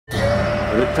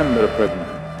Ritambhara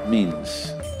Pragna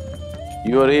means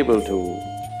you are able to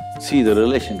see the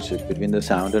relationship between the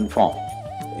sound and form.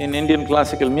 In Indian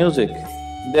classical music,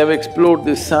 they have explored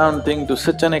this sound thing to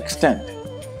such an extent,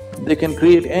 they can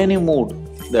create any mood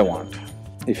they want.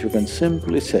 If you can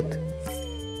simply sit,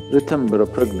 Ritambhara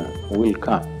Pragna will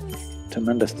come,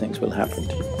 tremendous things will happen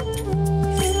to you.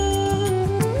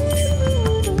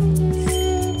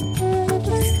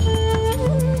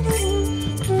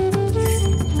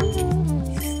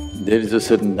 There is a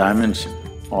certain dimension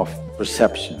of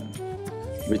perception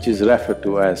which is referred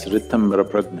to as Ritambhara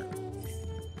Pragna.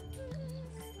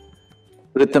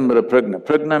 Ritambhara Pragna,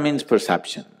 Pragna means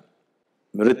perception.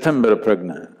 Ritambhara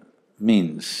Pragna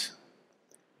means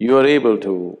you are able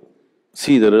to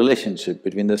see the relationship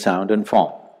between the sound and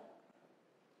form.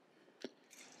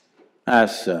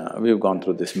 As we've gone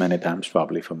through this many times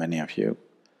probably for many of you,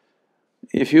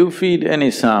 if you feed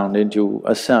any sound into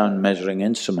a sound measuring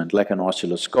instrument like an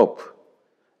oscilloscope,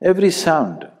 every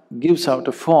sound gives out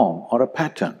a form or a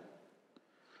pattern.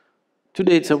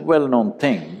 Today it's a well-known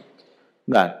thing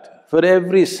that for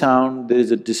every sound there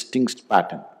is a distinct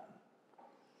pattern.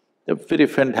 There are very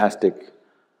fantastic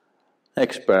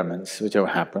experiments which have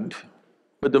happened,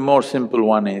 but the more simple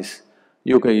one is,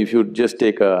 if you just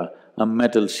take a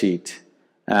metal sheet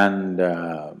and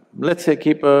let's say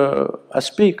keep a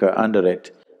speaker under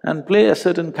it and play a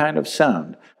certain kind of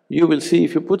sound, you will see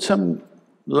if you put some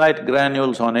light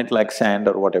granules on it like sand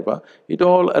or whatever, it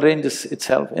all arranges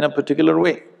itself in a particular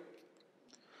way.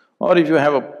 Or if you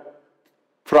have a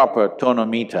proper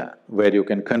tonometer where you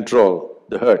can control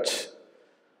the hertz,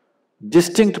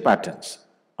 distinct patterns,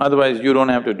 otherwise you don't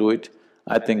have to do it.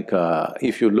 I think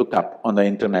if you look up on the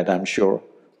internet, I'm sure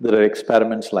there are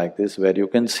experiments like this where you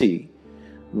can see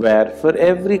where for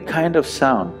every kind of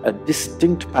sound, a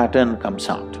distinct pattern comes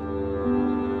out.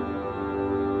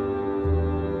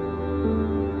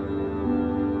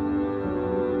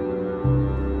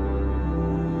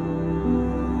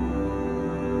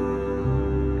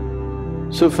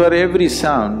 So for every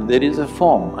sound, there is a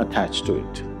form attached to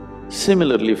it.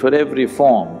 Similarly, for every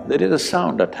form, there is a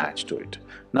sound attached to it.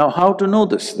 Now, how to know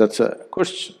this? That's a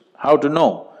question. How to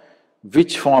know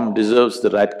which form deserves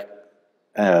the right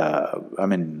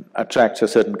attracts a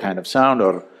certain kind of sound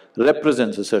or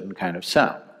represents a certain kind of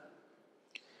sound.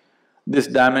 This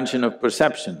dimension of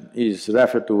perception is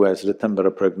referred to as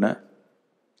Ritambhara Pragna.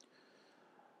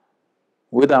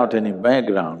 Without any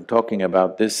background, talking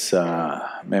about this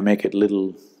may make it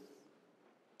little…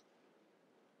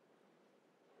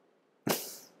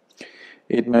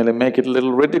 it may make it a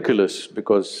little ridiculous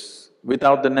because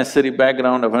without the necessary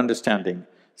background of understanding,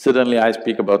 suddenly I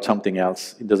speak about something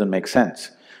else, it doesn't make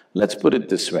sense. Let's put it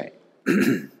this way.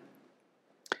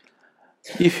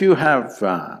 If you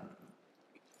have…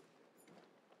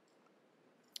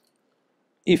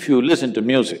 if you listen to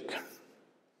music,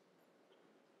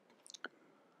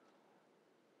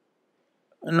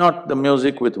 not the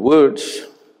music with words,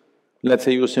 let's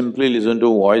say you simply listen to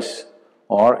voice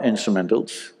or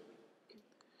instrumentals,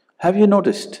 have you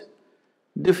noticed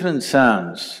different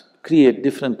sounds create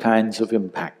different kinds of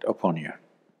impact upon you?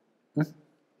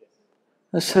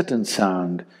 A certain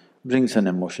sound brings an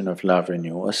emotion of love in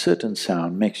you, a certain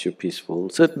sound makes you peaceful,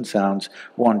 certain sounds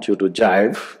want you to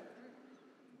jive.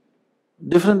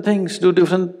 Different things do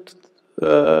different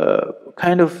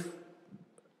kind of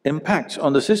impacts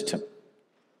on the system.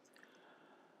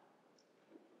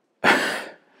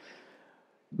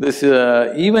 This…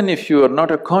 even if you are not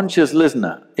a conscious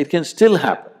listener, it can still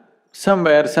happen.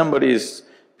 Somewhere somebody is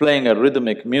playing a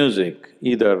rhythmic music,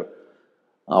 either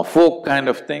a folk kind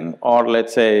of thing or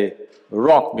let's say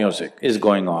rock music is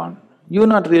going on. You're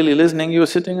not really listening, you're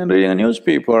sitting and reading a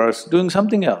newspaper or doing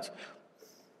something else.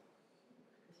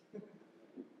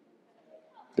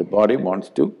 The body wants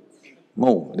to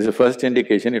move, this is the first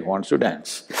indication it wants to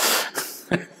dance.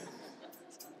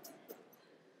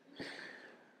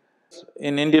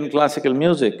 In Indian classical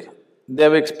music, they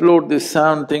have explored this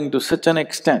sound thing to such an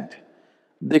extent,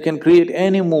 they can create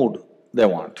any mood they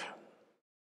want.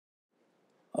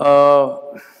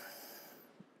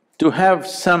 To have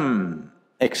some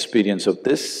experience of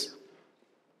this,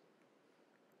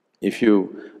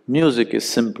 music is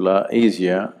simpler,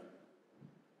 easier,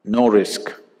 no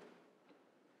risk,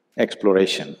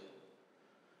 exploration.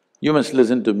 You must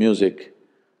listen to music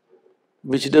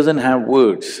which doesn't have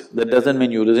words. That doesn't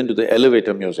mean you listen to the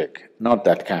elevator music, not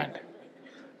that kind.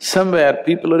 Somewhere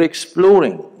people are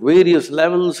exploring various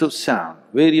levels of sound,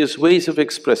 various ways of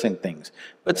expressing things,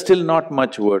 but still not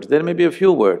much words, there may be a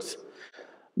few words.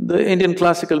 The Indian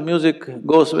classical music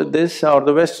goes with this, or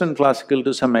the Western classical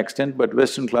to some extent, but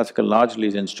Western classical largely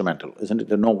is instrumental, isn't it?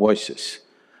 There are no voices.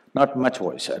 not much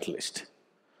voice at least.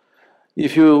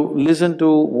 If you listen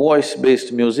to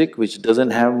voice-based music which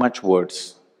doesn't have much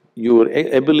words, your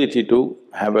ability to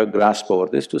have a grasp over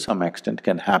this to some extent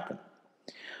can happen.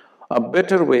 A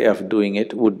better way of doing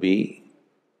it would be,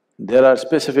 there are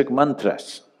specific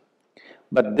mantras,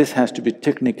 but this has to be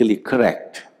technically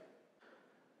correct.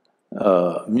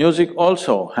 Music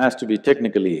also has to be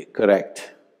technically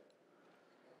correct,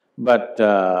 but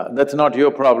that's not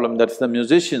your problem, that's the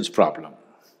musician's problem.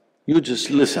 You just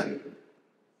listen.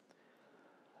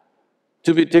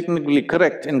 To be technically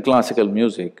correct in classical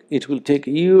music, it will take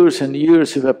years and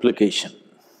years of application.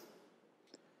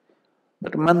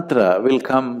 But mantra will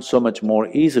come so much more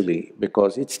easily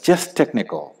because it's just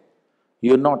technical.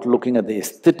 You're not looking at the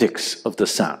aesthetics of the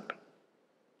sound.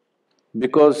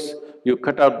 Because you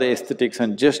cut out the aesthetics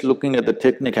and just looking at the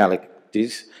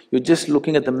technicalities, you're just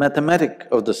looking at the mathematic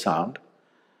of the sound,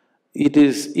 it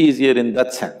is easier in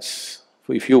that sense,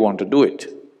 if you want to do it.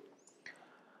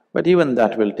 But even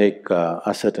that will take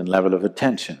a certain level of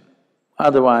attention.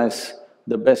 Otherwise,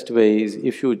 the best way is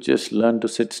if you just learn to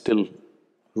sit still,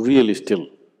 really still,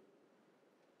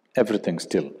 everything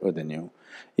still within you.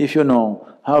 If you know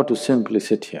how to simply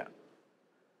sit here,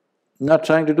 not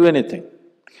trying to do anything,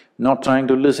 not trying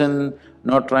to listen,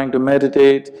 not trying to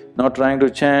meditate, not trying to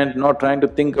chant, not trying to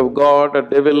think of God or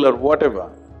devil or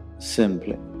whatever,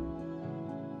 simply.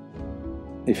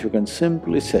 If you can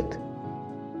simply sit,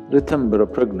 Ritambhara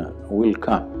Pragna will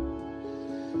come.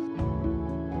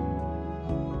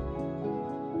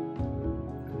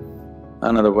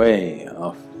 Another way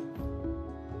of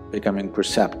becoming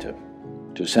perceptive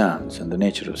to sounds and the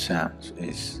nature of sounds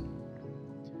is,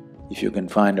 if you can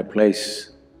find a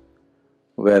place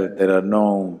where there are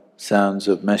no sounds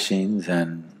of machines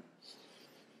and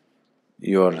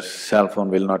your cell phone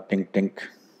will not tink-tink,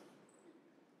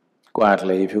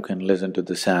 quietly if you can listen to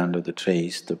the sound of the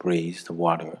trees, the breeze, the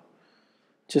water,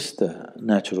 just the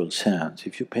natural sounds,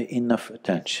 if you pay enough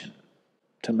attention,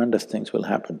 tremendous things will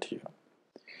happen to you.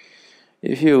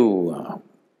 If you…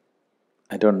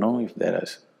 I don't know if there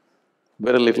is…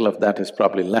 very little of that is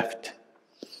probably left,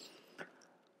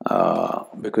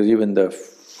 because even the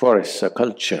forests are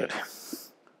cultured.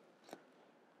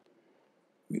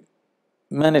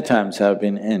 Many times I've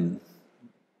been in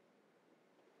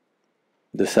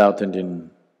the South Indian,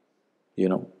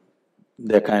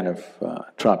 they're kind of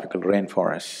tropical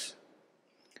rainforests.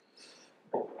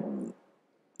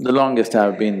 The longest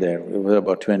I've been there, it was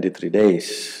about 23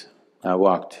 days. I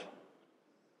walked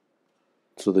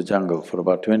through the jungle for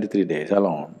about 23 days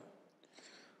alone.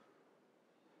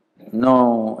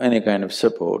 No any kind of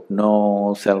support,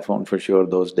 no cell phone for sure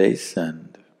those days,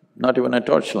 and not even a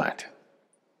torchlight.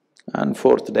 And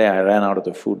fourth day I ran out of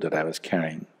the food that I was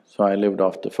carrying, so I lived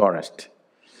off the forest.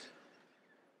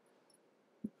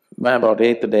 By about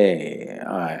eighth day,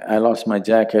 I lost my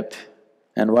jacket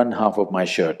and one half of my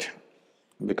shirt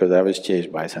because I was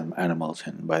chased by some animals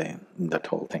and by that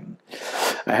whole thing.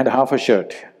 I had half a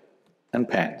shirt and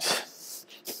pants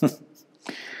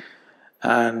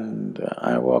and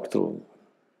I walked through.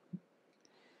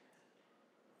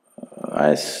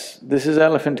 This is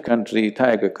elephant country,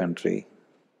 tiger country.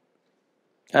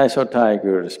 I saw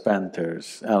tigers,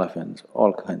 panthers, elephants,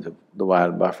 all kinds of… the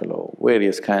wild buffalo,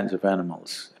 various kinds of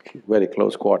animals, very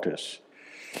close quarters.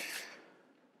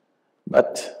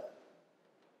 But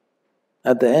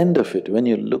at the end of it, when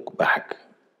you look back,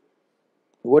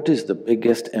 what is the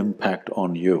biggest impact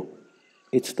on you?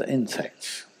 It's the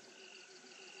insects.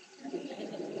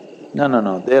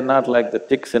 No, they're not like the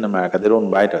ticks in America, they don't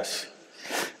bite us.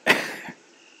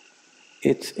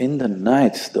 It's in the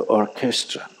nights, the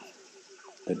orchestra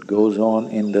that goes on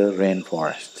in the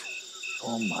rainforest.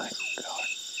 Oh my God,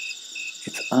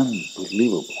 it's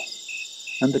unbelievable.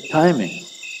 And the timing,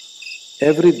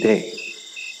 every day,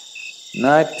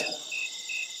 night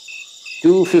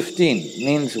 2:15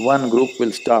 means one group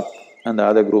will stop and the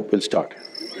other group will start.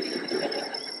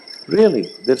 Really,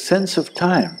 their sense of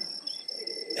time,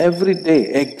 every day,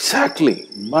 exactly,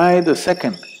 by the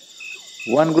second,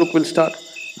 one group will start,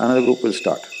 another group will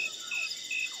start.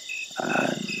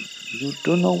 And you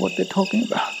don't know what they're talking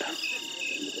about.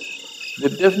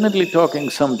 They're definitely talking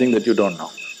something that you don't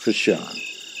know, for sure.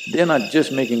 They're not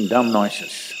just making dumb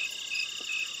noises.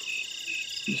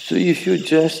 So if you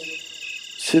just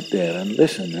sit there and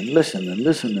listen and listen and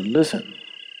listen and listen,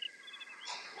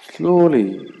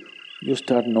 slowly you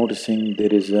start noticing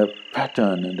there is a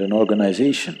pattern and an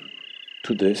organization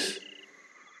to this,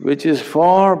 which is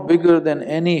far bigger than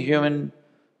any human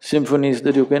symphonies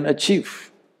that you can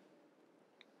achieve,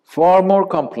 far more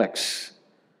complex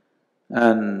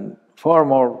and far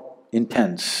more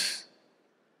intense.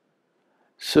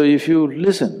 So if you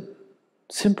listen,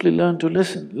 simply learn to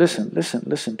listen,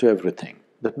 listen to everything.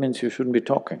 That means you shouldn't be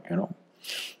talking, you know.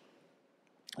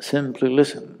 Simply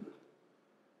listen.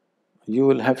 You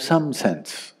will have some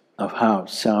sense of how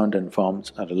sound and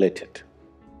forms are related.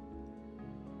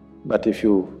 But if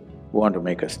you want to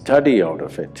make a study out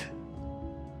of it,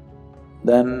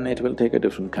 then it will take a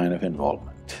different kind of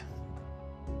involvement.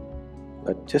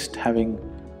 But just having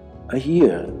a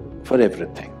ear for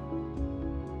everything.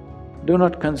 Do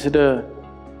not consider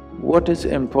what is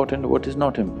important, what is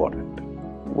not important.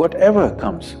 Whatever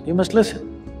comes, you must listen.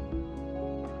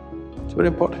 It's very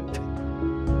important.